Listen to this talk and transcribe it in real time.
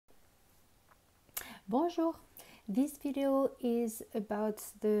Bonjour! This video is about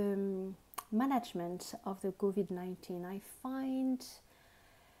the management of the COVID-19. I find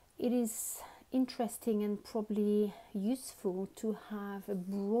it is interesting and probably useful to have a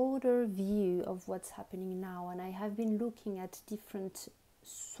broader view of what's happening now, and I have been looking at different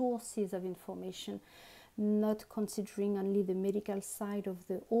sources of information, not considering only the medical side of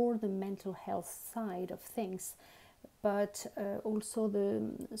or the mental health side of things, but also the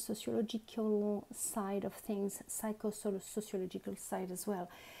sociological side of things, psycho-sociological side as well,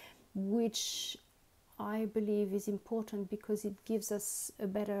 which I believe is important because it gives us a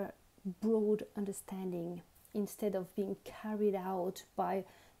better broad understanding instead of being carried out by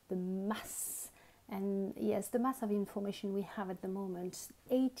the mass. And yes, the mass of information we have at the moment,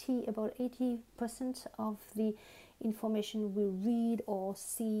 about 80% of the information we read or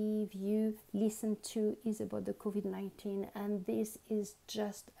see, view, listen to is about the COVID-19, and this is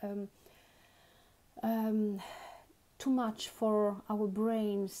just too much for our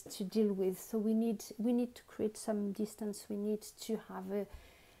brains to deal with. So we need to create some distance. We need to have a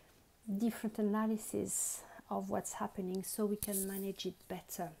different analysis of what's happening so we can manage it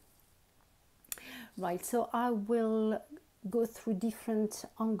better. Right, so I will go through different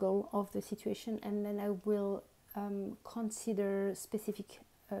angle of the situation, and then I will consider specific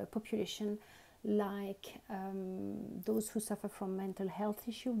population, like those who suffer from mental health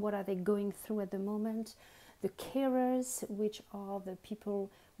issue. What are they going through at the moment? The carers, which are the people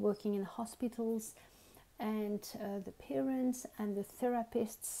working in hospitals, and the parents and the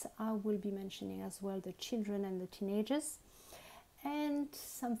therapists. I will be mentioning as well the children and the teenagers. And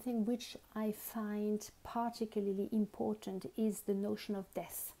something which I find particularly important is the notion of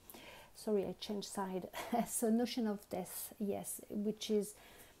death. Sorry, I changed side. So notion of death, yes, which is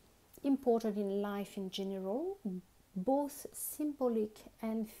important in life in general, both symbolic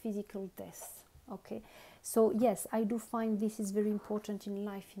and physical death. Okay, so yes, I do find this is very important in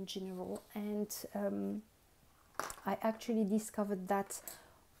life in general, and I actually discovered that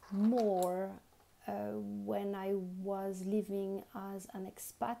more when I was living as an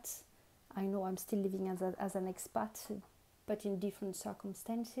expat. I know I'm still living as an expat, but in different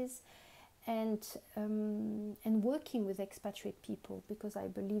circumstances, and working with expatriate people, because I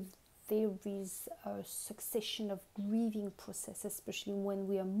believe there is a succession of grieving process, especially when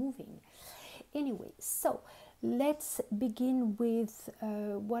we are moving. Anyway, so let's begin with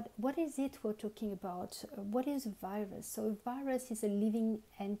what is it we're talking about? What is a virus? So a virus is a living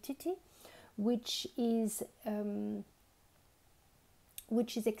entity which is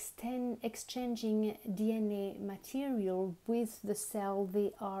exchanging DNA material with the cell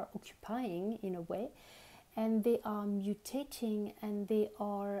they are occupying, in a way, and they are mutating and they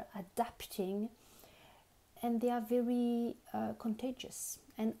are adapting, and they are very contagious.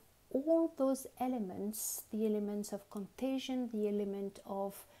 And all those elements, the elements of contagion, the element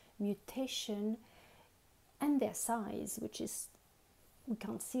of mutation, and their size, which is, we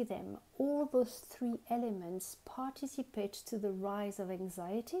can't see them, all those three elements participate to the rise of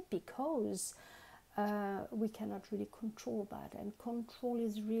anxiety, because we cannot really control that, and control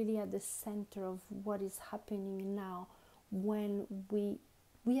is really at the center of what is happening now when we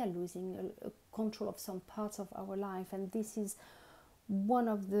are losing control of some parts of our life. And this is one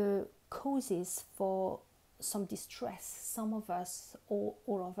of the causes for some distress some of us, or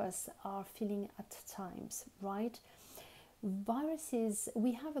all of us, are feeling at times, right? Viruses,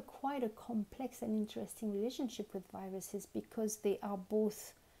 we have quite a complex and interesting relationship with viruses, because they are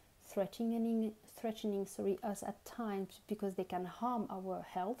both threatening us at times, because they can harm our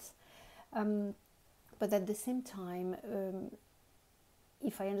health, but at the same time,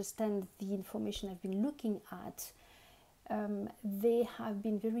 if I understand the information I've been looking at, they have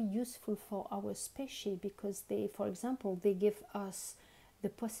been very useful for our species, because they, for example, they give us the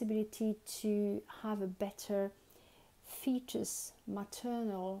possibility to have a better fetus,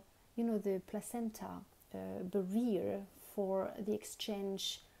 maternal, the placenta barrier, for the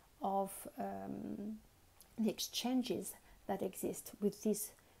exchange of the exchanges that exist with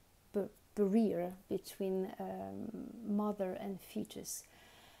this barrier between mother and fetus.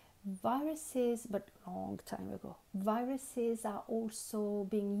 Viruses, but long time ago, viruses are also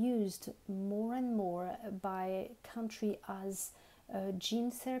being used more and more by country as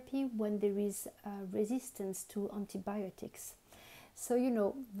gene therapy when there is resistance to antibiotics. So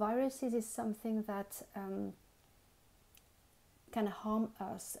viruses is something that can harm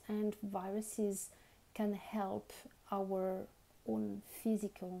us, and viruses can help our own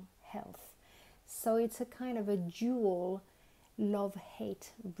physical health. So it's a kind of a dual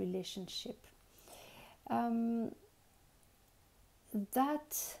love-hate relationship. That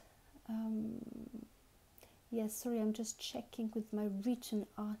Yes, sorry, I'm just checking with my written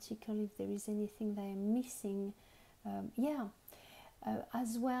article if there is anything that I'm missing.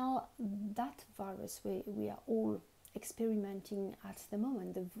 As well, that virus we are all experimenting at the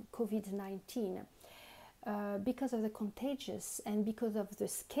moment, the COVID-19, because of the contagious and because of the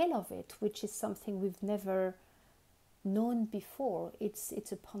scale of it, which is something we've never known before. It's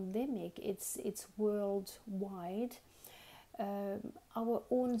a pandemic. It's worldwide. Our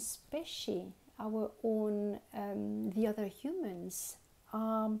own species, our own the other humans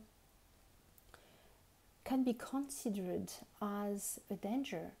can be considered as a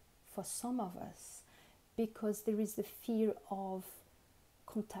danger for some of us, because there is the fear of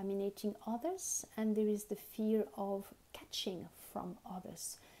contaminating others and there is the fear of catching from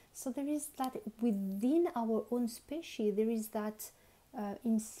others. So there is that within our own species, there is that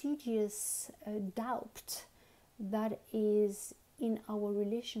insidious doubt that is in our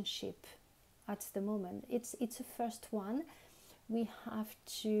relationship at the moment. It's a first one. We have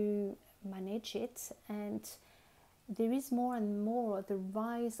to manage it, and there is more and more the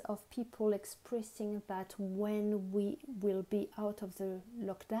rise of people expressing that when we will be out of the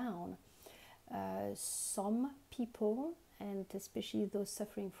lockdown, some people, and especially those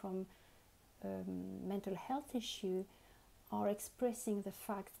suffering from mental health issue, are expressing the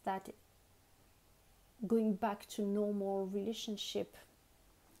fact that going back to normal relationship,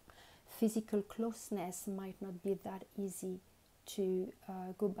 physical closeness might not be that easy to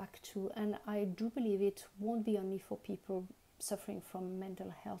go back to. And I do believe it won't be only for people suffering from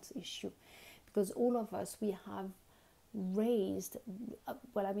mental health issue, because all of us, we have raised,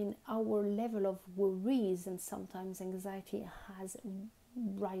 our level of worries and sometimes anxiety has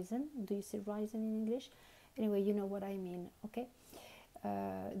risen. Do you say risen in English? Anyway, you know what I mean, okay?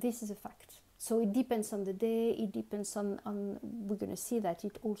 This is a fact. So it depends on the day, it depends on we're going to see that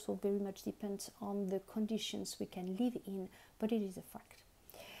it also very much depends on the conditions we can live in, but it is a fact.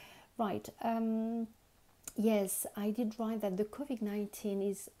 Right, yes, I did write that the COVID-19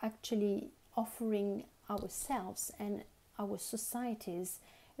 is actually offering ourselves and our societies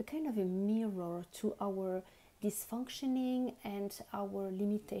a kind of a mirror to our dysfunctioning and our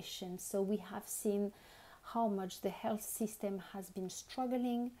limitations. So we have seen how much the health system has been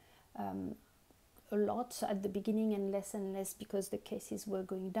struggling, a lot at the beginning and less because the cases were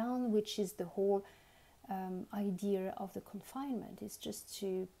going down, which is the whole idea of the confinement, is just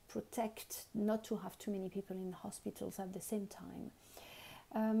to protect, not to have too many people in hospitals at the same time.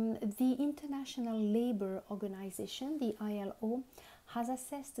 The International Labour Organization, the ILO, has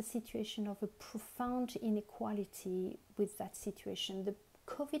assessed the situation of a profound inequality with that situation. The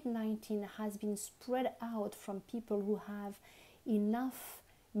COVID-19 has been spread out from people who have enough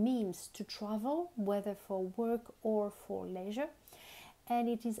means to travel, whether for work or for leisure, and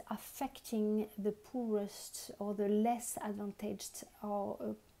it is affecting the poorest or the less advantaged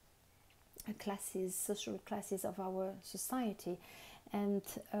classes, social classes of our society. And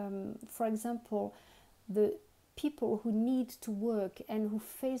for example, the people who need to work and who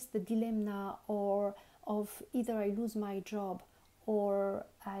face the dilemma of either I lose my job or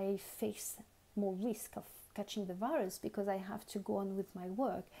I face more risk of catching the virus because I have to go on with my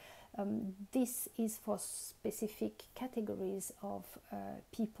work. This is for specific categories of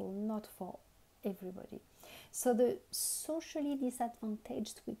people, not for everybody. So the socially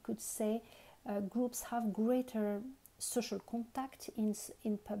disadvantaged, we could say, groups have greater social contact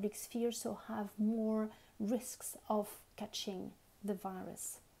in public sphere, so have more risks of catching the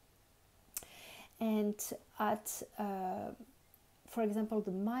virus. And at for example,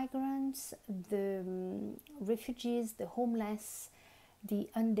 the migrants, the refugees, the homeless, the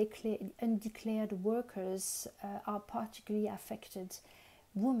undeclared workers are particularly affected.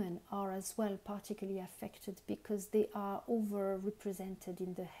 Women are as well particularly affected because they are overrepresented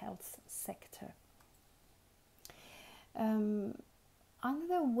in the health sector.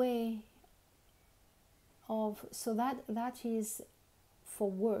 Another way of, so that is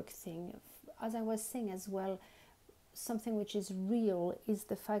for work thing. As I was saying as well, something which is real is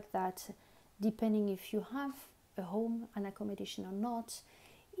the fact that depending if you have a home, an accommodation or not,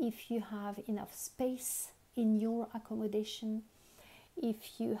 if you have enough space in your accommodation,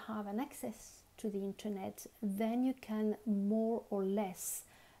 if you have an access to the internet, then you can more or less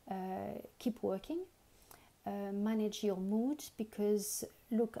keep working, manage your mood, because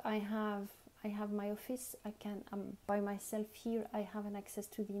look, I have my office, I'm by myself here, I have an access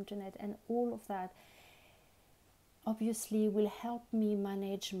to the internet, and all of that obviously will help me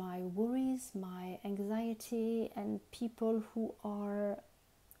manage my worries, my anxiety, and people who are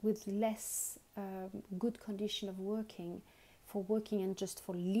with less good condition of working and just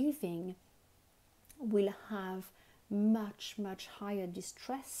for living, will have much higher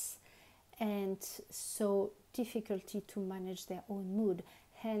distress and so difficulty to manage their own mood.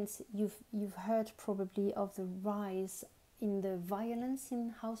 Hence, you've heard probably of the rise in the violence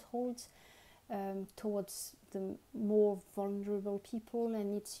in households towards the more vulnerable people,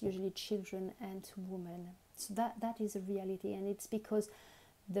 and it's usually children and women. So that is a reality, and it's because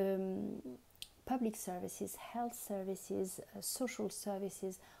the public services, health services, social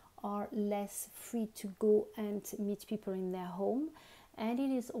services are less free to go and meet people in their home. And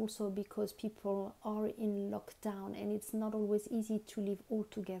it is also because people are in lockdown and it's not always easy to live all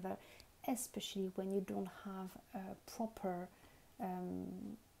together, especially when you don't have a proper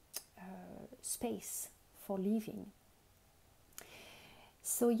space for living.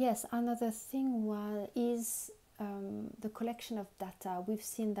 So yes, another thing is the collection of data. We've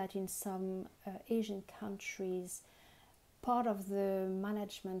seen that in some Asian countries, part of the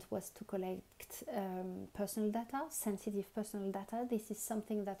management was to collect personal data, sensitive personal data. This is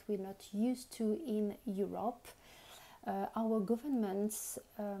something that we're not used to in Europe. Our governments,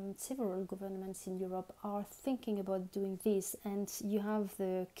 several governments in Europe, are thinking about doing this, and you have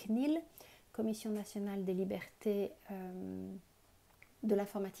the CNIL, Commission nationale des libertés, de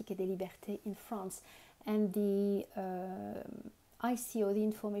l'informatique et des libertés in France, and the ICO, the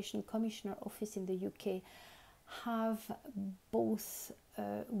Information Commissioner Office in the UK, have both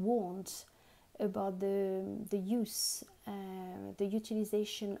warned about the use, the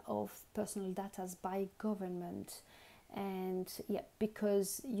utilization of personal data by government. And yeah,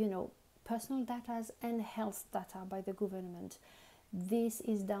 because personal data and health data by the government, this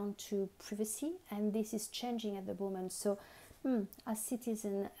is down to privacy, and this is changing at the moment. So as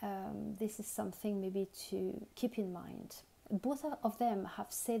citizens, this is something maybe to keep in mind. Both of them have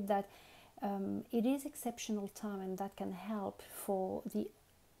said that it is exceptional time and that can help for the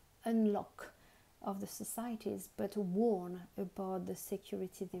unlock of the societies, but warn about the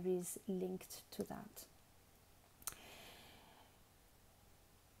security there is linked to that.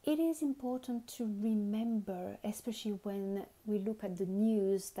 It is important to remember, especially when we look at the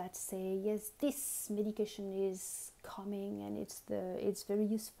news that say, yes, this medication is coming and it's very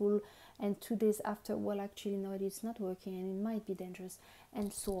useful, and 2 days after, well, actually no, it's not working and it might be dangerous,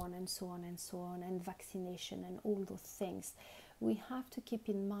 and so on and so on and so on, and vaccination and all those things. We have to keep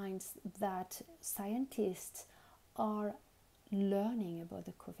in mind that scientists are learning about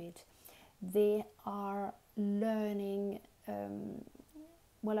the COVID. They are learning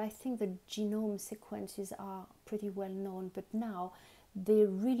well, I think the genome sequences are pretty well known, but now they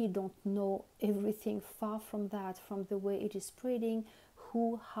really don't know everything. Far from that, from the way it is spreading,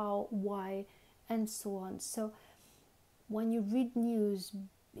 who, how, why, and so on. So when you read news,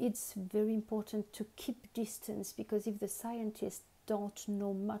 it's very important to keep distance, because if the scientists don't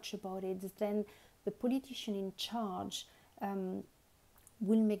know much about it, then the politician in charge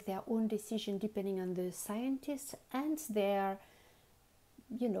will make their own decision depending on the scientists and their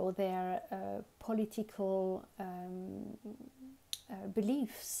political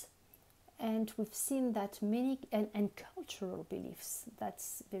beliefs. And we've seen that many, and cultural beliefs,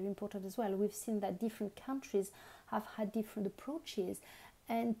 that's very important as well. We've seen that different countries have had different approaches.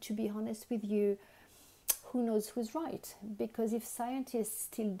 And to be honest with you, who knows who's right? Because if scientists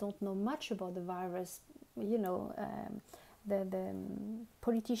still don't know much about the virus, the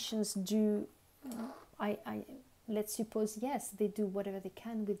politicians do, let's suppose, yes, they do whatever they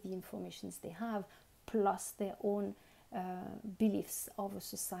can with the information they have, plus their own beliefs of a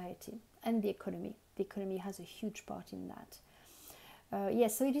society and the economy. The economy has a huge part in that.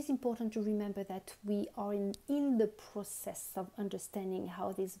 Yes, so it is important to remember that we are in the process of understanding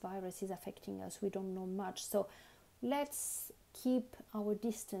how this virus is affecting us. We don't know much. So let's keep our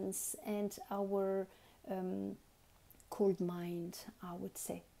distance and our cold mind, I would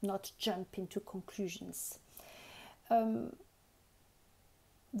say, not jump into conclusions.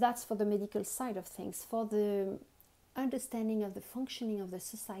 That's for the medical side of things. For the understanding of the functioning of the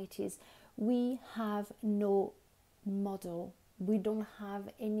societies, we have no model. We don't have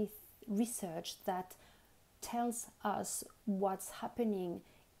any research that tells us what's happening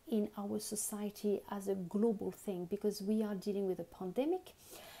in our society as a global thing, because we are dealing with a pandemic,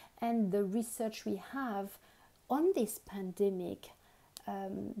 and the research we have on this pandemic,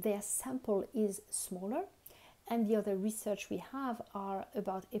 their sample is smaller. And the other research we have are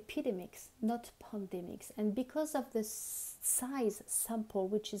about epidemics, not pandemics. And because of the size sample,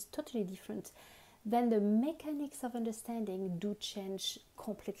 which is totally different, then the mechanics of understanding do change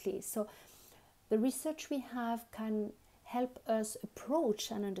completely. So the research we have can help us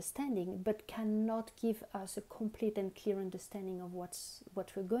approach an understanding, but cannot give us a complete and clear understanding of what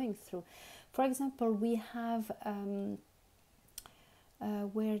we're going through. For example, we have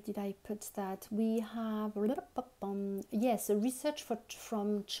where did I put that? We have yes, a research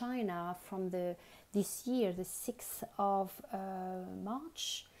from China from this year, the 6th of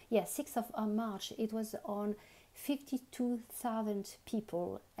March. Yeah, 6th of March. It was on 52,000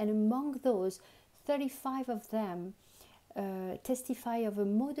 people, and among those, 35 of them testify of a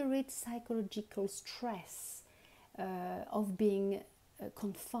moderate psychological stress of being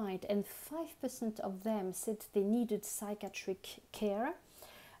confined, and 5% of them said they needed psychiatric care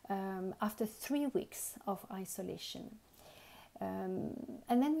after 3 weeks of isolation. And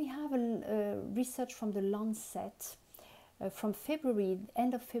then we have a research from the Lancet from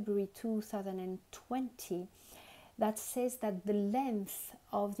end of February 2020, that says that the length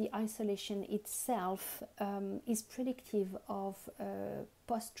of the isolation itself is predictive of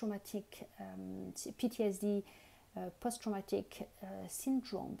post-traumatic PTSD, post-traumatic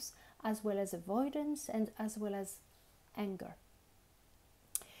syndromes, as well as avoidance and as well as anger.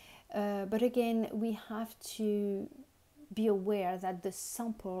 But again, we have to be aware that the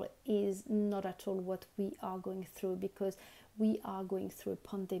sample is not at all what we are going through, because we are going through a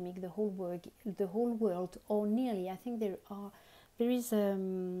pandemic, the whole world, or nearly. I think there are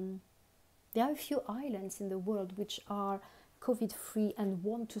a few islands in the world which are COVID-free and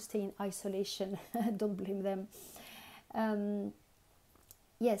want to stay in isolation. Don't blame them.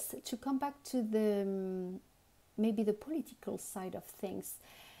 Yes, to come back to maybe the political side of things,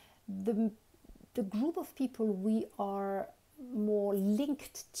 the group of people we are more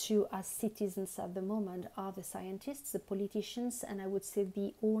linked to as citizens at the moment are the scientists, the politicians, and I would say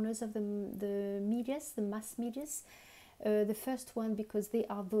the owners of the medias, the mass medias. The first one because they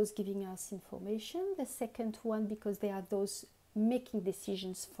are those giving us information, the second one because they are those making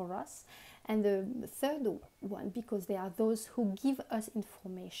decisions for us, and the third one because they are those who give us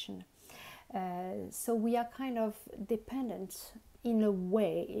information. So we are kind of dependent in a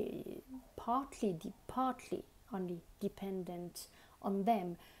way, partly only dependent on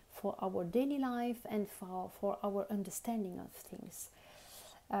them for our daily life and for our understanding of things.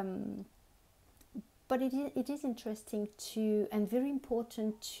 But it is interesting to, and very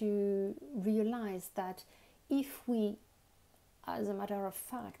important to realize that if we, as a matter of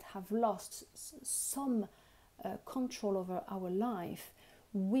fact, have lost some control over our life,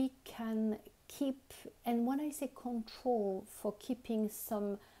 we can keep, and when I say control, for keeping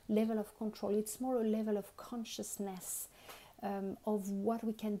some level of control, it's more a level of consciousness of what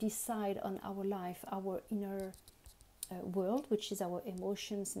we can decide on our life, our inner world, which is our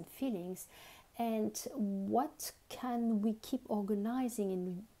emotions and feelings, and what can we keep organizing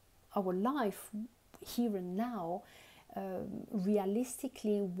in our life here and now,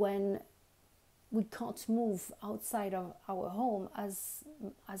 realistically, when we can't move outside of our home as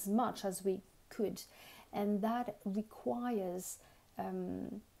much as we could, and that requires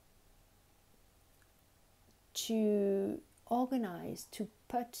to organize, to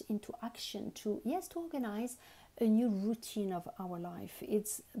put into action, to organize a new routine of our life.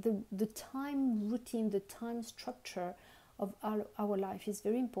 It's the time routine, the time structure of our life is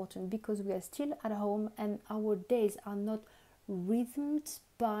very important, because we are still at home and our days are not rhythmed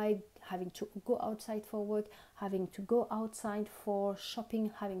by having to go outside for work, having to go outside for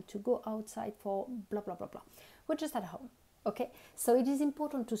shopping, having to go outside for blah blah blah blah. We're just at home. Okay, so it is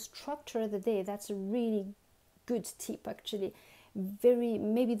important to structure the day. That's a really good tip, actually.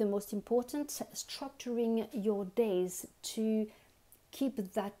 Maybe the most important, structuring your days to keep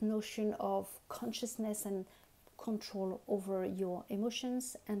that notion of consciousness and control over your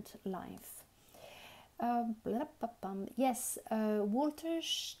emotions and life. Yes, Walter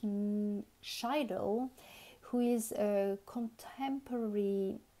Scheidel, who is a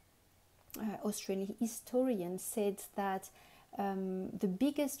contemporary Australian historian, said that the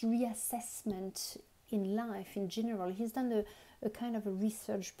biggest reassessment in life in general, he's done a kind of a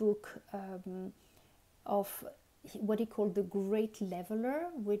research book of what he called the Great Leveler,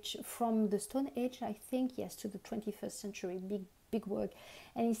 which from the Stone Age, I think, yes, to the 21st century, big work.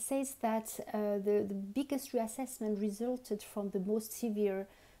 And he says that the biggest reassessment resulted from the most severe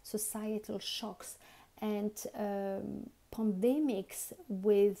societal shocks, and pandemics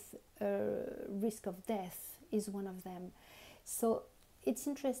with risk of death is one of them. So it's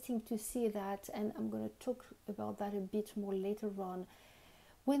interesting to see that, and I'm going to talk about that a bit more later on.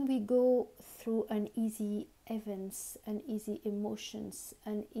 When we go through uneasy events, uneasy emotions,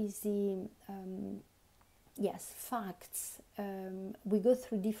 uneasy yes, facts. We go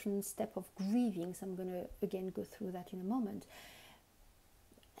through different steps of grieving. So I'm going to again go through that in a moment.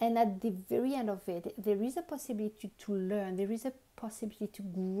 And at the very end of it, there is a possibility to learn, there is a possibility to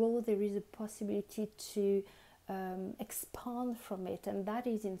grow, there is a possibility to expand from it. And that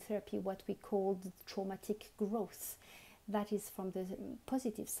is in therapy what we call the traumatic growth. That is from the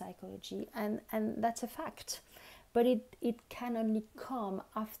positive psychology. And that's a fact. But it can only come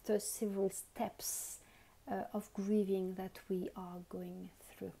after several steps of grieving that we are going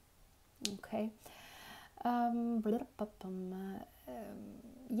through. Okay?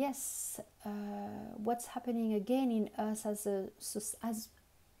 Yes, what's happening again in us as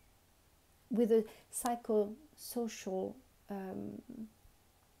with a psycho-social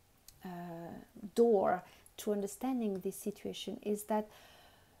door to understanding this situation is that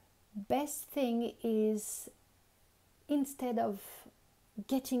best thing is, instead of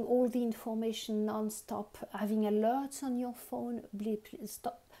getting all the information non-stop, having alerts on your phone,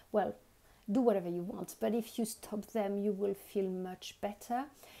 stop, well, do whatever you want, but if you stop them, you will feel much better.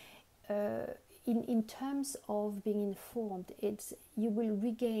 In terms of being informed, you will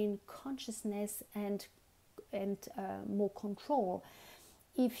regain consciousness and more control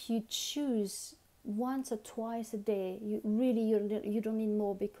if you choose once or twice a day. You don't need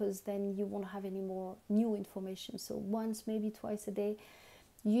more, because then you won't have any more new information. So once, maybe twice a day,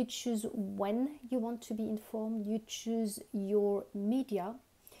 you choose when you want to be informed. You choose your media.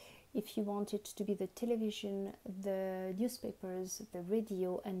 If you want it to be the television, the newspapers, the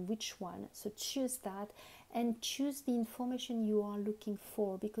radio, and which one. So choose that, and choose the information you are looking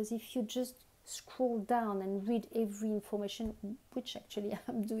for. Because if you just scroll down and read every information, which actually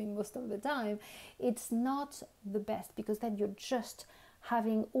I'm doing most of the time, it's not the best, because then you're just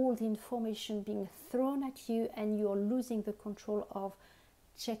having all the information being thrown at you, and you're losing the control of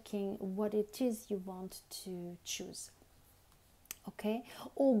checking what it is you want to choose. Okay,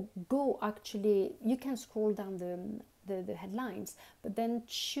 or go, actually, you can scroll down the headlines, but then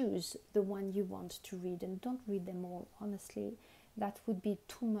choose the one you want to read, and don't read them all. Honestly, that would be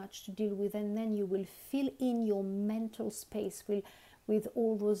too much to deal with, and then you will fill in your mental space with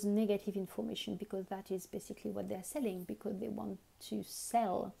all those negative information, because that is basically what they're selling, because they want to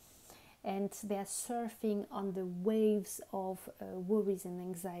sell, and they're surfing on the waves of worries and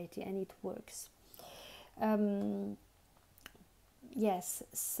anxiety, and it works. Yes,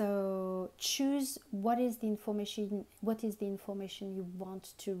 so choose what is the information you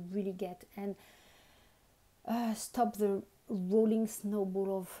want to really get, and stop the rolling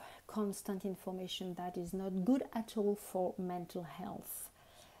snowball of constant information. That is not good at all for mental health.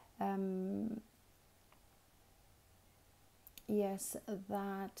 Yes,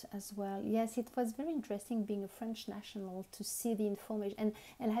 that as well. Yes, it was very interesting being a French national to see the information,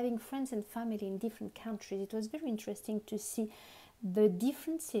 and having friends and family in different countries. It was very interesting to see the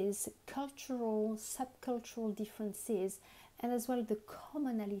differences, cultural, subcultural differences, and as well the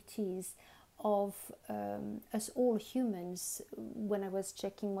commonalities of us all humans. When I was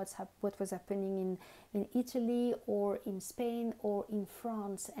checking what was happening in Italy, or in Spain, or in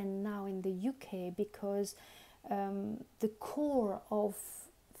France, and now in the UK, because the core of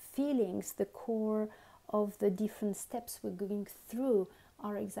feelings, the core of the different steps we're going through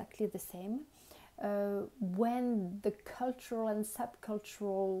are exactly the same. When the cultural and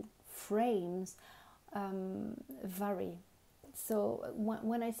subcultural frames vary. So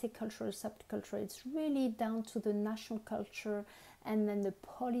when I say cultural, subcultural, it's really down to the national culture, and then the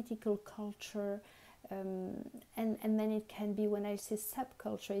political culture, and then it can be, when I say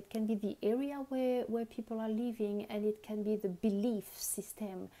subculture, it can be the area where people are living, and it can be the belief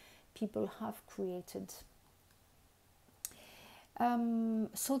system people have created.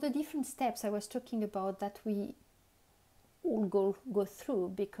 So the different steps I was talking about that we all go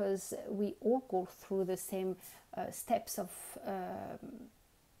through, because we all go through the same steps of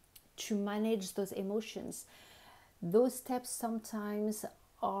to manage those emotions. Those steps sometimes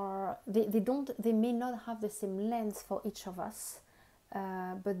are, they may not have the same length for each of us,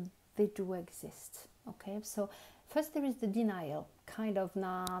 but they do exist. Okay, so first there is the denial, kind of,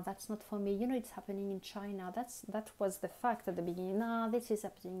 nah, that's not for me. It's happening in China. That was the fact at the beginning. Nah, this is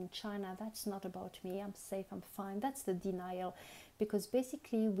happening in China. That's not about me. I'm safe. I'm fine. That's the denial, because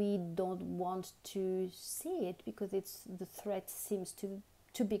basically we don't want to see it, because the threat seems too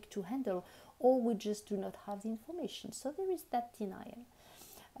big to handle, or we just do not have the information. So there is that denial.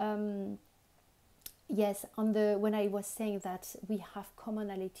 Yes, when I was saying that we have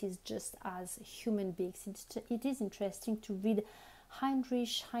commonalities just as human beings, it is interesting to read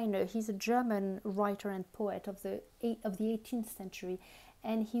Heinrich Heine. He's a German writer and poet of the 18th century,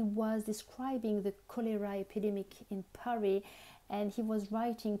 and he was describing the cholera epidemic in Paris, and he was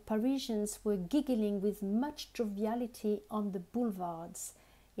writing, Parisians were giggling with much joviality on the boulevards.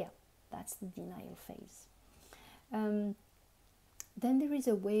 Yeah, that's the denial phase. Then there is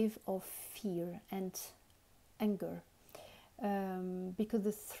a wave of fear and anger, because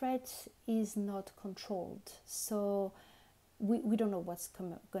the threat is not controlled. So we don't know what's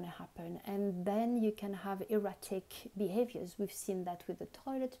going to happen. And then you can have erratic behaviors. We've seen that with the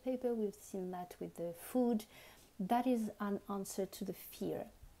toilet paper, we've seen that with the food. That is an answer to the fear.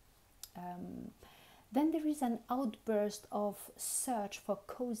 Then there is an outburst of search for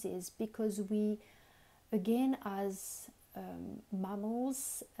causes, because we, again, as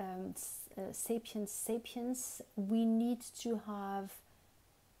mammals, sapiens, we need to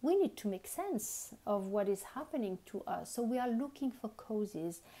make sense of what is happening to us. So we are looking for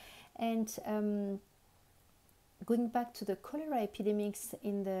causes. And going back to the cholera epidemics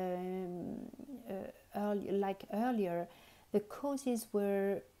in the earlier, the causes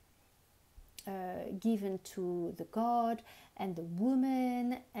were given to the god and the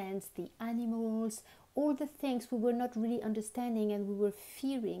woman and the animals, all the things we were not really understanding and we were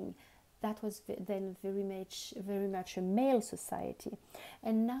fearing. That was then very much a male society.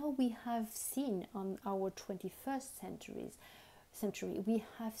 And now we have seen on our 21st century, we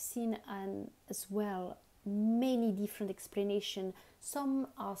have seen as well many different explanations. Some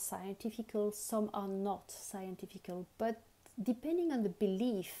are scientifical, some are not scientifical, but depending on the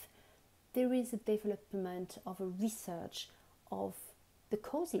belief, there is a development of a research of the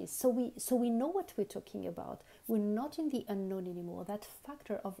causes. So we know what we're talking about. We're not in the unknown anymore. That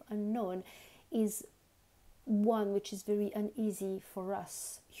factor of unknown is one which is very uneasy for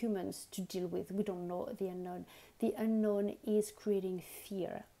us humans to deal with. We don't know the unknown. The unknown is creating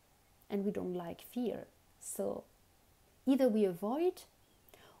fear, and we don't like fear. So either we avoid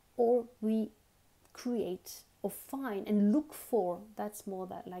or we create or find and look for, that's more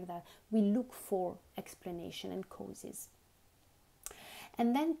like that, we look for explanation and causes.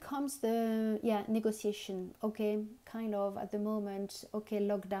 And then comes the negotiation. Okay, kind of at the moment, okay,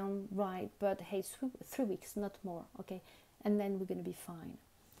 lockdown, right, but hey, 3 weeks, not more, okay, and then we're going to be fine.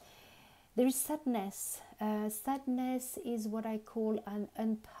 There is sadness. Sadness is what I call an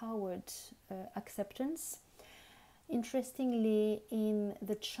empowered acceptance. Interestingly, in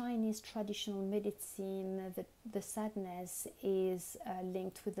the Chinese traditional medicine, the sadness is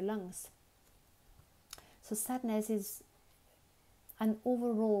linked with the lungs. So sadness is an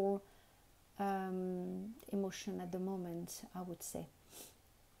overall emotion at the moment, I would say.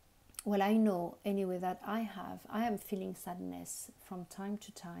 Well, I know anyway that I am feeling sadness from time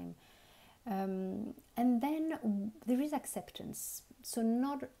to time. And then there is acceptance. So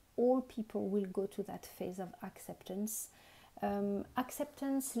not all people will go to that phase of acceptance.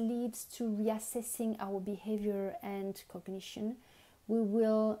 Acceptance leads to reassessing our behavior and cognition. We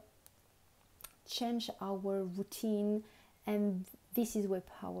will change our routine, and this is where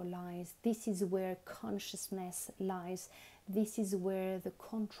power lies. This is where consciousness lies. This is where the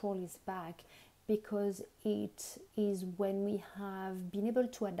control is back, because it is when we have been able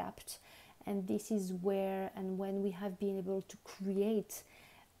to adapt, and this is where and when we have been able to create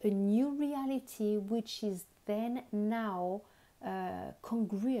a new reality which is then now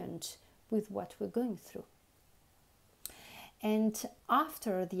congruent with what we're going through. And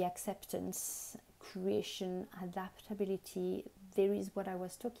after the acceptance, creation, adaptability, there is what I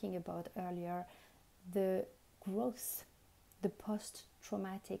was talking about earlier, the growth, the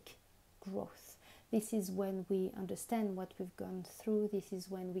post-traumatic growth. This is when we understand what we've gone through. This is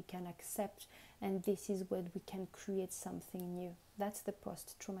when we can accept, and this is when we can create something new. That's the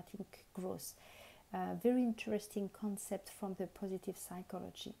post-traumatic growth. Very interesting concept from the positive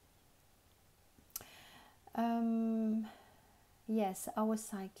psychology. Yes, our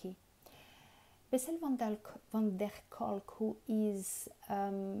psyche. Bessel van der Kolk, who is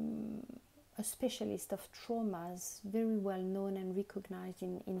a specialist of traumas, very well known and recognized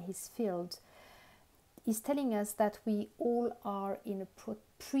in his field, is telling us that we all are in a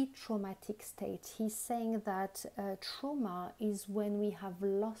pre-traumatic state. He's saying that trauma is when we have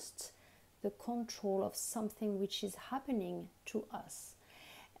lost the control of something which is happening to us.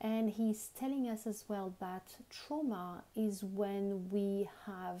 And he's telling us as well that trauma is when we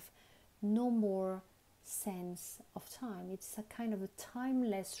have no more sense of time. It's a kind of a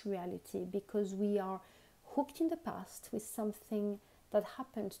timeless reality, because we are hooked in the past with something that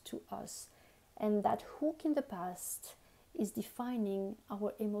happened to us. And that hook in the past is defining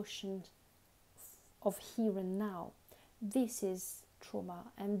our emotions of here and now. This is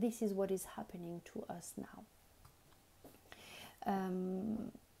trauma, and this is what is happening to us now.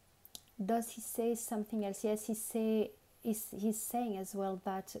 Does he say something else? Yes, he's saying as well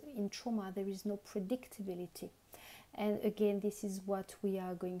that in trauma there is no predictability. And again, this is what we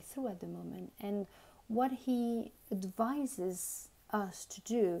are going through at the moment. And what he advises us to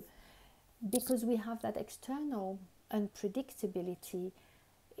do, because we have that external unpredictability,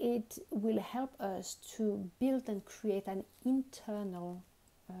 it will help us to build and create an internal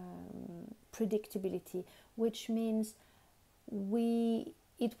predictability, which means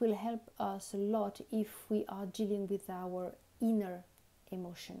it will help us a lot if we are dealing with our inner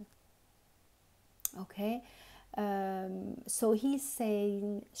emotion. Okay, so he's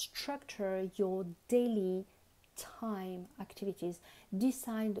saying structure your daily time activities.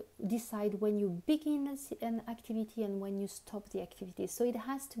 Decide when you begin an activity and when you stop the activity. So it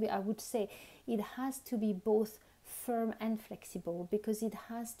has to be, I would say, it has to be both firm and flexible, because it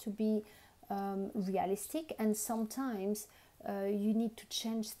has to be realistic, and sometimes you need to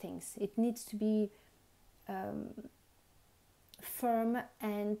change things. It needs to be firm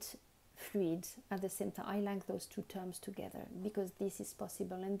and fluid at the same time. I like those two terms together because this is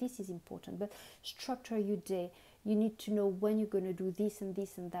possible and this is important. But structure your day. You need to know when you're going to do this and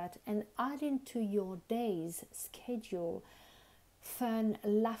this and that, and add into your day's schedule fun,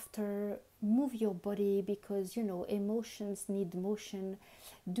 laughter, move your body, because you know emotions need motion.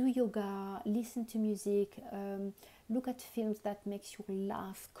 Do yoga, listen to music, look at films that makes you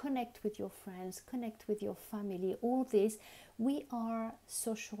laugh, connect with your friends, connect with your family. All this, we are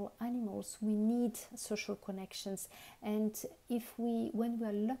social animals, we need social connections, and when we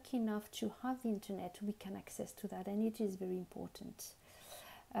are lucky enough to have the internet, we can access to that, and it is very important.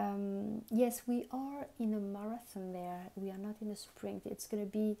 Yes, we are in a marathon there. We are not in a sprint. It's going to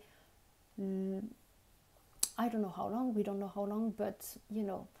be, I don't know how long, we don't know how long, but you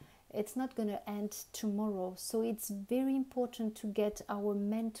know, it's not going to end tomorrow. So it's very important to get our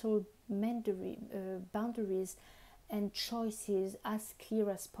mental boundaries and choices as clear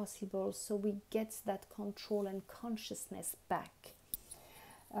as possible, so we get that control and consciousness back.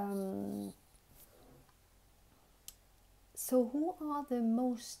 So who are the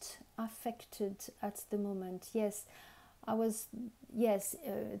most affected at the moment? Yes,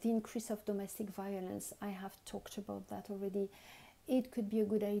 the increase of domestic violence. I have talked about that already. It could be a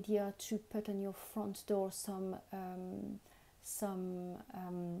good idea to put on your front door some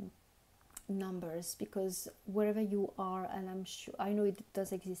numbers, because wherever you are, and I know it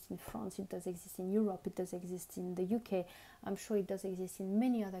does exist in France, it does exist in Europe, it does exist in the UK, I'm sure it does exist in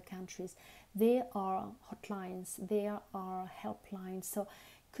many other countries. There are hotlines, there are helplines, so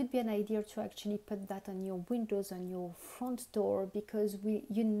it could be an idea to actually put that on your windows, on your front door, because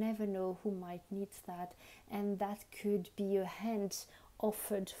you never know who might need that, and that could be a hand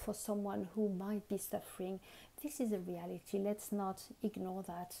offered for someone who might be suffering. This is a reality, let's not ignore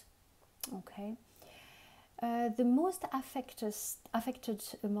that. Okay, the most affected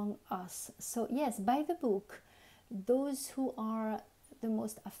among us. So yes, by the book, those who are the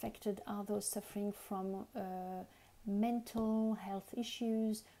most affected are those suffering from mental health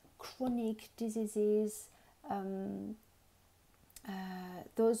issues, chronic diseases,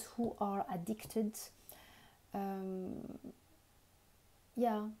 those who are addicted.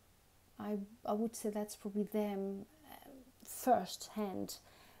 Yeah, I would say that's probably them first hand.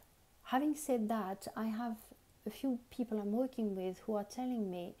 Having said that, I have a few people I'm working with who are telling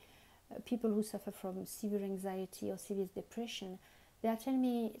me, people who suffer from severe anxiety or severe depression, they are telling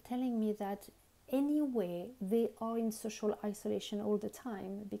me that anyway they are in social isolation all the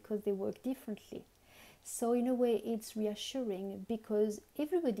time because they work differently. So in a way it's reassuring, because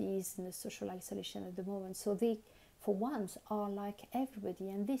everybody is in a social isolation at the moment, so they for once are like everybody,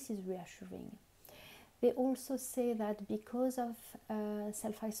 and this is reassuring. They also say that because of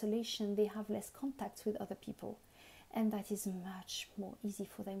self-isolation, they have less contacts with other people, and that is much more easy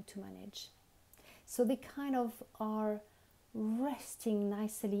for them to manage. So they kind of are resting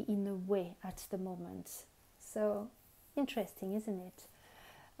nicely in a way at the moment. So interesting, isn't it?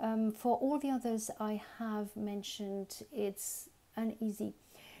 For all the others I have mentioned, it's uneasy.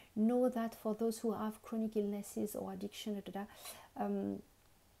 Know that for those who have chronic illnesses or addiction,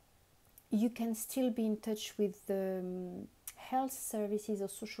 you can still be in touch with the health services or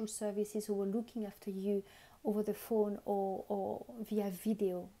social services who are looking after you over the phone or via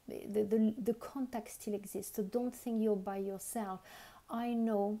video. The contact still exists, so don't think you're by yourself. I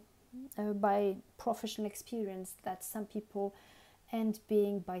know by professional experience that some people end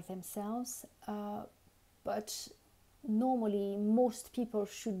being by themselves, but normally most people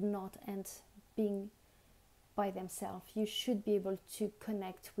should not end being by themselves. You should be able to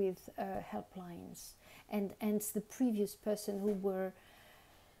connect with helplines, and the previous person who were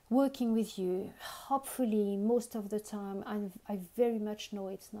working with you. Hopefully, most of the time, I very much know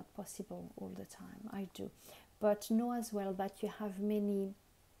it's not possible all the time, I do, but know as well that you have many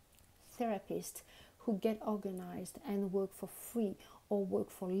therapists who get organized and work for free or work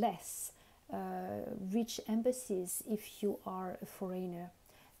for less. Reach embassies if you are a foreigner.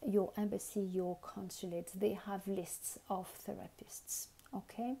 Your embassy, your consulate, they have lists of therapists.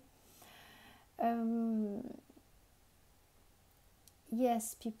 Okay.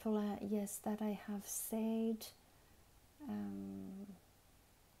 Yes, people. Yes, that I have said.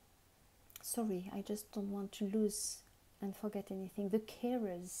 Sorry, I just don't want to lose and forget anything. The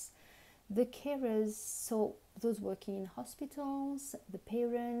carers, so those working in hospitals, the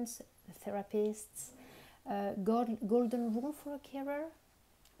parents, the therapists. Golden rule for a carer: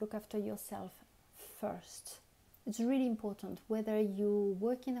 look after yourself first. It's really important, whether you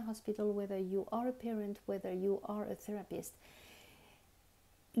work in a hospital, whether you are a parent, whether you are a therapist.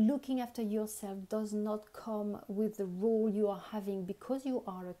 Looking after yourself does not come with the role you are having because you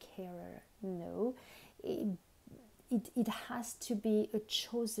are a carer. No, it has to be a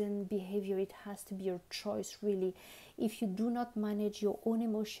chosen behavior. It has to be your choice, really. If you do not manage your own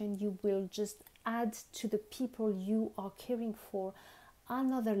emotion, you will just add to the people you are caring for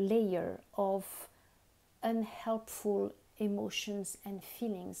another layer of unhelpful emotions and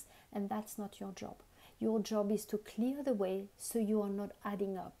feelings, and that's not your job. Your job is to clear the way so you are not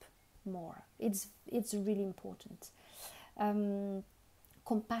adding up more. It's really important.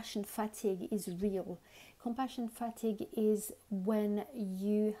 Compassion fatigue is real. Compassion fatigue is when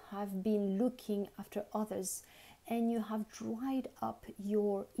you have been looking after others and you have dried up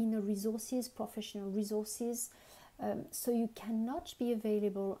your inner resources, professional resources, so you cannot be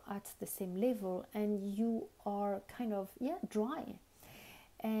available at the same level, and you are kind of dry.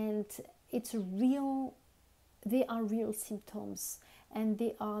 And it's real. They are real symptoms, and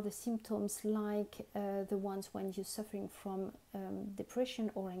they are the symptoms like the ones when you're suffering from depression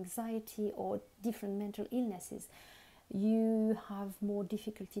or anxiety or different mental illnesses. You have more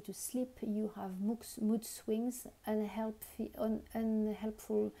difficulty to sleep, you have mood swings,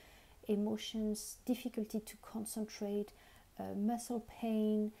 unhelpful emotions, difficulty to concentrate, muscle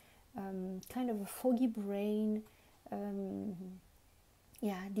pain, kind of a foggy brain,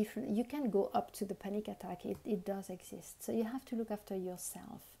 different. You can go up to the panic attack. It does exist. So you have to look after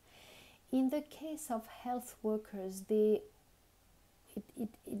yourself. In the case of health workers, it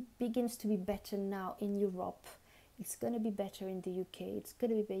begins to be better now in Europe. It's going to be better in the UK. It's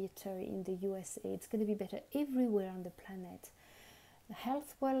going to be better in the USA. It's going to be better everywhere on the planet.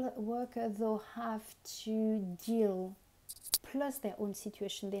 Health workers, though, have to deal, plus their own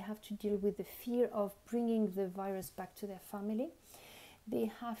situation, they have to deal with the fear of bringing the virus back to their family. They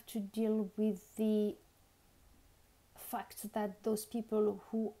have to deal with the fact that those people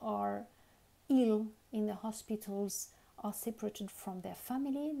who are ill in the hospitals are separated from their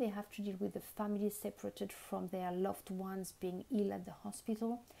family. They have to deal with the family separated from their loved ones being ill at the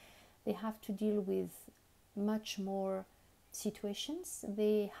hospital. They have to deal with much more situations.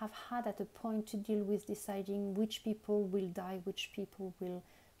 They have had at a point to deal with deciding which people will die, which people will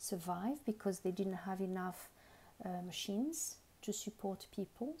survive, because they didn't have enough machines to support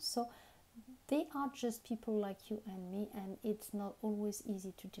people. So they are just people like you and me, and it's not always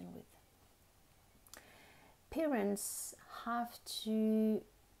easy to deal with. Parents have to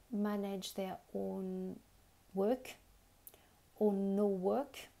manage their own work or no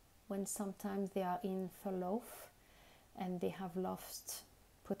work when sometimes they are in furlough and they have lost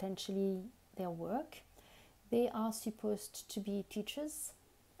potentially their work. They are supposed to be teachers,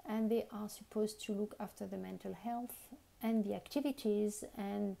 and they are supposed to look after the mental health and the activities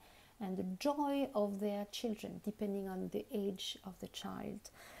and the joy of their children, depending on the age of the child.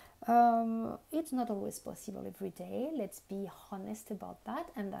 It's not always possible every day. Let's be honest about that,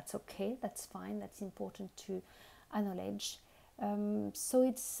 and that's okay. That's fine. That's important to acknowledge. So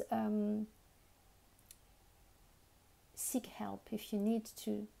it's seek help if you need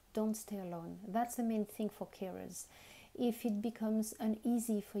to. Don't stay alone. That's the main thing for carers. If it becomes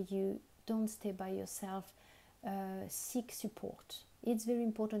uneasy for you, don't stay by yourself. Seek support. It's very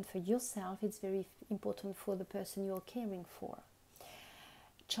important for yourself. It's very important for the person you're caring for.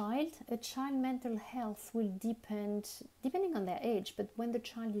 A child mental health will depending on their age, but when the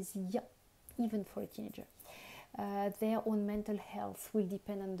child is young, even for a teenager, their own mental health will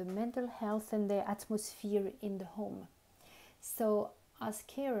depend on the mental health and their atmosphere in the home. So as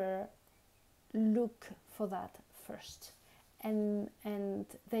carer, look for that first, and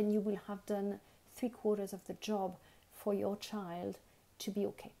then you will have done 3/4 of the job for your child to be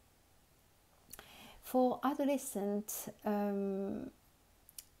okay. For adolescents,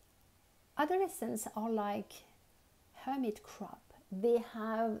 adolescents are like hermit crab.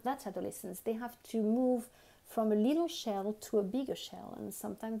 That's adolescence. They have to move from a little shell to a bigger shell, and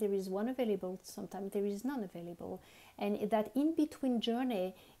sometimes there is one available, sometimes there is none available. And that in-between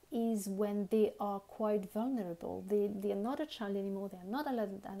journey is when they are quite vulnerable. They are not a child anymore, they are not an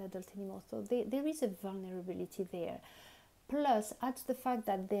adult anymore, so there is a vulnerability there. Plus, adds the fact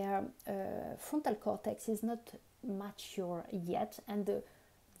that their frontal cortex is not mature yet, and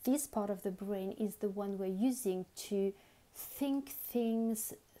this part of the brain is the one we're using to think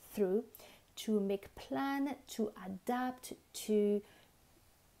things through, to make plan, to adapt, to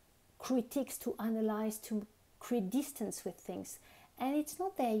critiques, to analyze, to create distance with things. And it's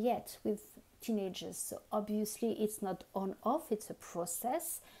not there yet with teenagers. So obviously it's not on off, it's a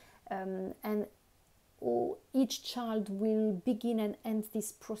process. And each child will begin and end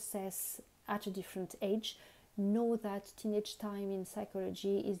this process at a different age. Know that teenage time in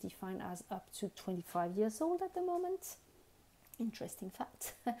psychology is defined as up to 25 years old at the moment. Interesting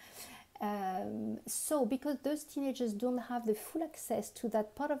fact. So because those teenagers don't have the full access to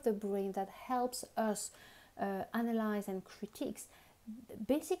that part of the brain that helps us analyze and critiques,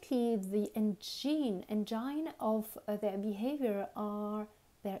 basically the engine of their behavior are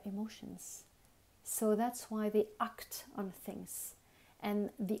their emotions. So that's why they act on things, and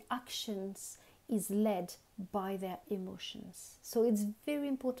the actions is led by their emotions. So it's very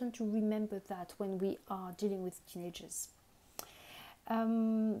important to remember that when we are dealing with teenagers.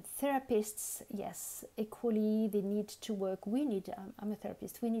 Therapists, yes, equally they need to work. I'm a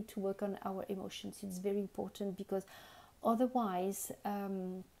therapist, we need to work on our emotions. It's very important, because otherwise,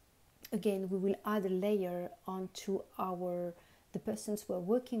 again, we will add a layer onto the persons we're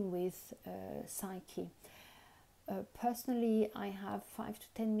working with psyche. Personally, I have 5 to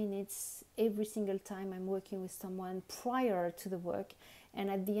 10 minutes every single time I'm working with someone prior to the work, and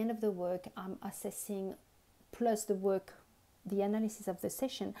at the end of the work I'm assessing, plus the analysis of the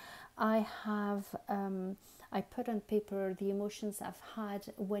session. I put on paper the emotions I've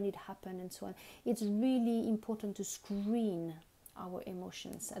had when it happened and so on. It's really important to screen our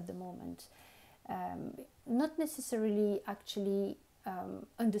emotions at the moment. Not necessarily actually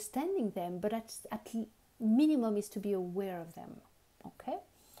understanding them, but at minimum is to be aware of them. Okay.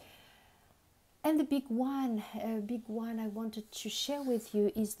 And the big one I wanted to share with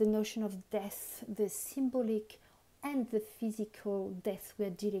you is the notion of death, the symbolic and the physical death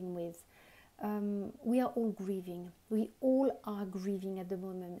we're dealing with. We are all grieving. We all are grieving at the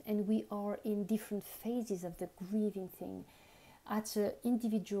moment, and we are in different phases of the grieving thing. At an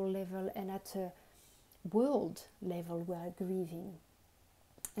individual level and at a world level, we are grieving.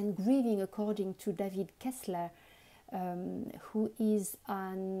 And grieving, according to David Kessler, who is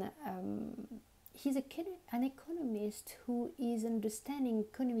he's an economist who is understanding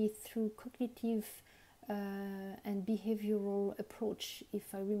economy through cognitive and behavioral approach,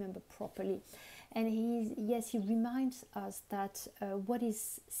 if I remember properly. And he reminds us that what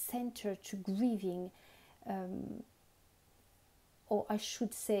is centered to grieving, or I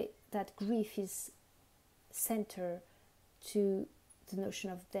should say that grief is center to the notion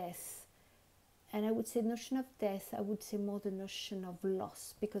of death. And I would say notion of death, I would say more the notion of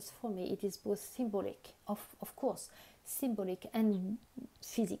loss, because for me it is both symbolic, of course, symbolic and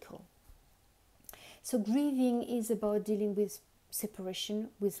physical. So grieving is about dealing with separation,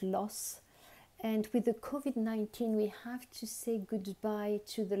 with loss. And with the COVID-19, we have to say goodbye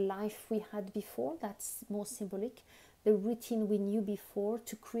to the life we had before. That's more symbolic. The routine we knew before,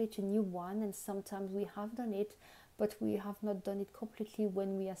 to create a new one. And sometimes we have done it, but we have not done it completely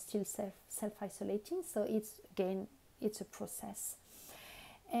when we are still self-isolating. So it's a process.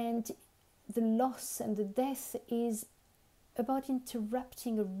 And the loss and the death is about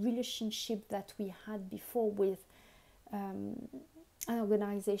interrupting a relationship that we had before with an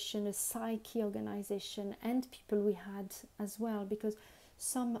organization, a psyche organization, and people we had as well, because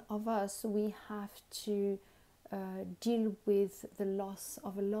some of us, we have to deal with the loss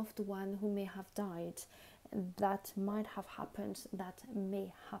of a loved one who may have died. That might have happened, that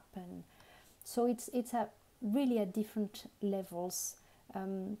may happen. So it's really at different levels.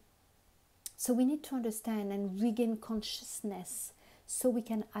 So we need to understand and regain consciousness so we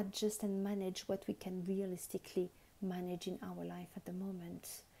can adjust and manage what we can realistically manage in our life at the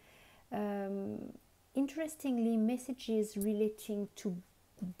moment. Interestingly, messages relating to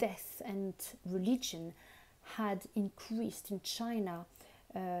death and religion had increased in China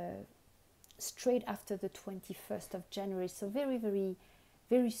straight after the 21st of January, so very, very,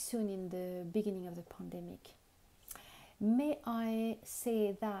 very soon in the beginning of the pandemic. May I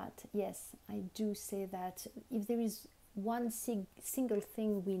say that, yes, I do say that if there is one single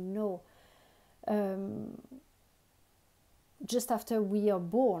thing we know just after we are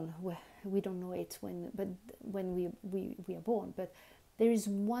born, we don't know it when we are born, but there is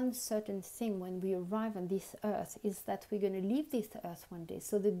one certain thing when we arrive on this earth, is that we're going to leave this earth one day.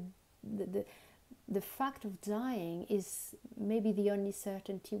 So the fact of dying is maybe the only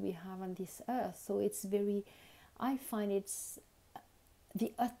certainty we have on this earth. So it's very, I find it's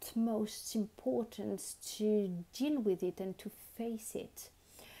the utmost importance to deal with it and to face it.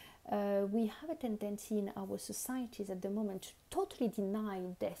 We have a tendency in our societies at the moment to totally deny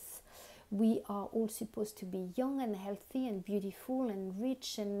death. We are all supposed to be young and healthy and beautiful and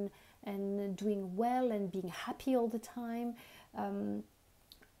rich and doing well and being happy all the time.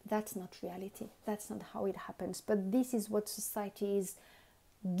 That's not reality. That's not how it happens. But this is what society is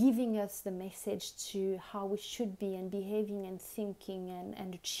giving us the message to how we should be and behaving and thinking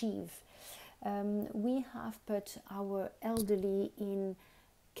and achieve. We have put our elderly in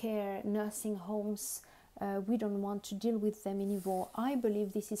care, nursing homes. We don't want to deal with them anymore. I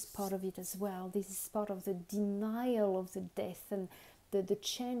believe this is part of it as well. This is part of the denial of the death and the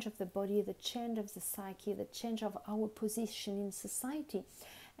change of the body, the change of the psyche, the change of our position in society.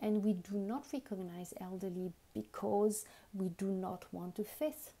 And we do not recognize elderly because we do not want to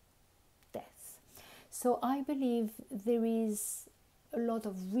face death. So I believe there is a lot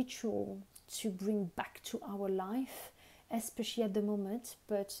of ritual to bring back to our life, especially at the moment,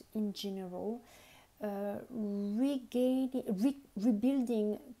 but in general,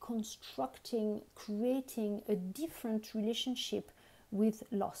 rebuilding, constructing, creating a different relationship with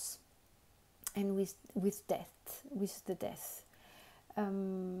loss and with death, with the death.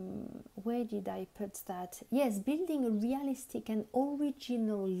 Where did I put that? Yes, building a realistic and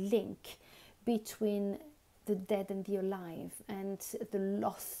original link between the dead and the alive, and the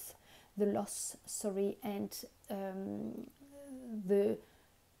loss, and the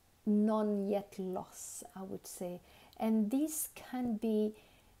non-yet loss, I would say. And this can be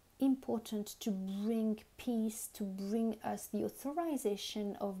important to bring peace, to bring us the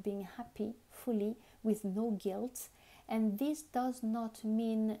authorization of being happy fully with no guilt. And this does not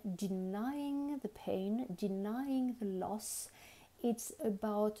mean denying the pain, denying the loss. It's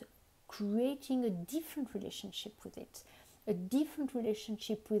about creating a different relationship with it, a different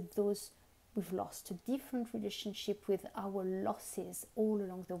relationship with those we've lost, a different relationship with our losses all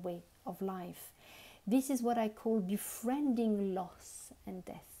along the way of life. This is what I call befriending loss and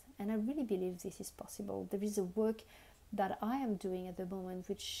death. And I really believe this is possible. There is a work that I am doing at the moment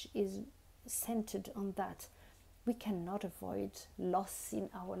which is centered on that. We cannot avoid loss in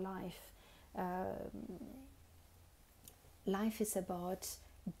our life. Life is about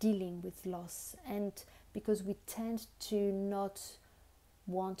dealing with loss, and because we tend to not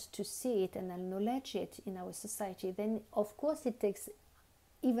want to see it and acknowledge it in our society, then of course it takes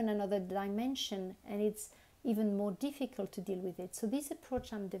even another dimension, and it's even more difficult to deal with it. So this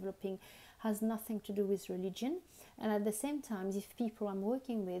approach I'm developing has nothing to do with religion, and at the same time, if people I'm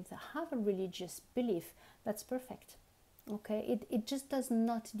working with have a religious belief, that's perfect. Okay, it just does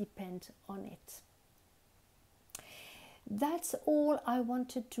not depend on it. That's all I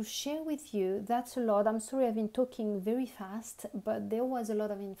wanted to share with you. That's a lot. I'm sorry I've been talking very fast, but there was a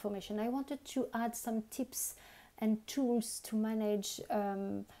lot of information. I wanted to add some tips and tools to manage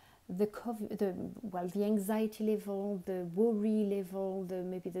the anxiety level, the worry level,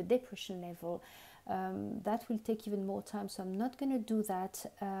 maybe the depression level. That will take even more time, so I'm not going to do that,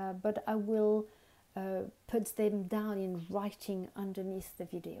 but I will put them down in writing underneath the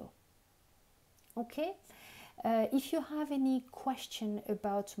video. Okay? If you have any question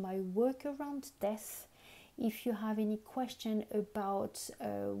about my work around death, if you have any question about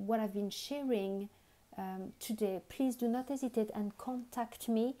what I've been sharing today, please do not hesitate and contact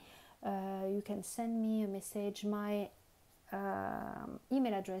me. You can send me a message. My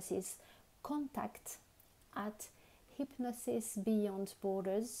email address is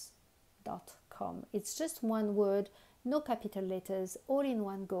contact@hypnosisbeyondborders.com. It's just one word, no capital letters, all in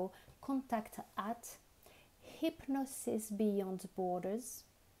one go.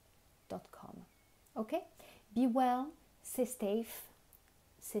 contact@hypnosisbeyondborders.com. Okay? Be well, stay safe,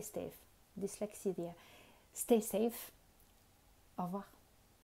 dyslexia there. Stay safe. Au revoir.